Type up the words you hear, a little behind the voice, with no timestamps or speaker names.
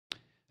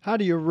How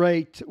do you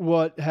rate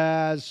what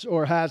has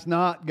or has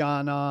not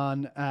gone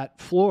on at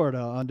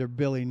Florida under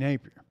Billy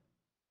Napier?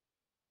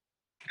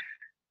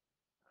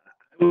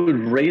 I would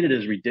rate it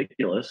as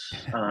ridiculous.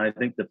 I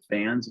think the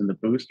fans and the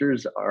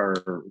boosters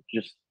are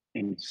just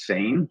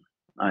insane.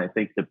 I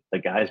think the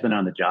guy's been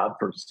on the job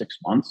for 6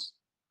 months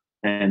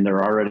and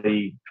they're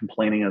already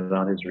complaining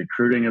about his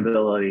recruiting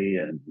ability.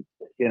 And,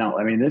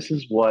 I mean, this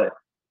is what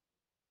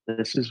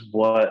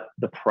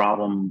the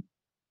problem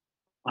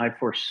I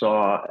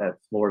foresaw at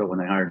Florida when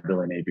they hired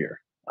Billy Napier.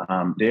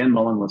 Dan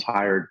Mullen was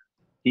hired.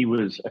 He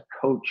was a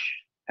coach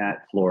at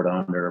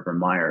Florida under Urban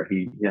Meyer.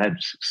 He had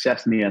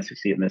success in the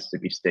SEC at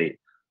Mississippi State.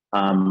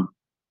 Um,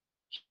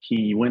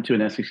 he went to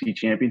an SEC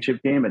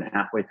championship game, and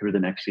halfway through the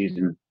next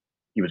season,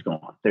 he was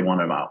gone. They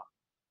wanted him out.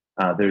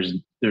 There's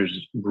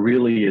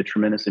really a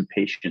tremendous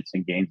impatience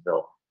in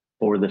Gainesville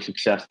for the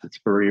success that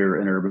Spurrier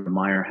and Urban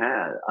Meyer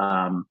had.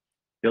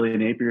 Billy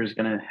Napier is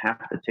going to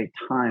have to take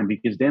time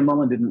because Dan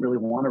Mullen didn't really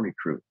want to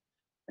recruit,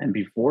 and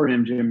before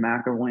him, Jim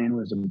McElwain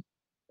was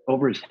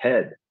over his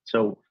head.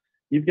 So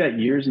you've got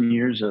years and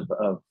years of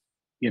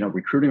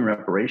recruiting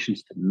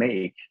reparations to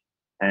make,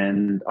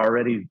 and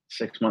already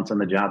 6 months on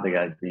the job, the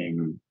guy's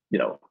being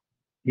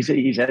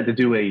he's had to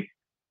do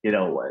you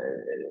know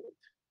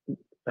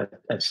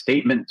a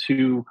statement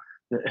to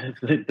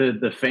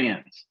the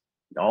fans.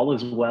 All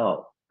is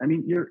well. I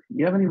mean, you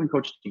haven't even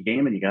coached a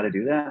game, and you got to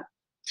do that.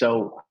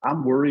 So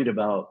I'm worried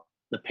about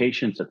the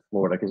patience at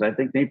Florida because I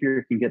think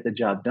Napier can get the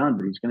job done,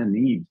 but he's going to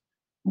need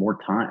more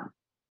time.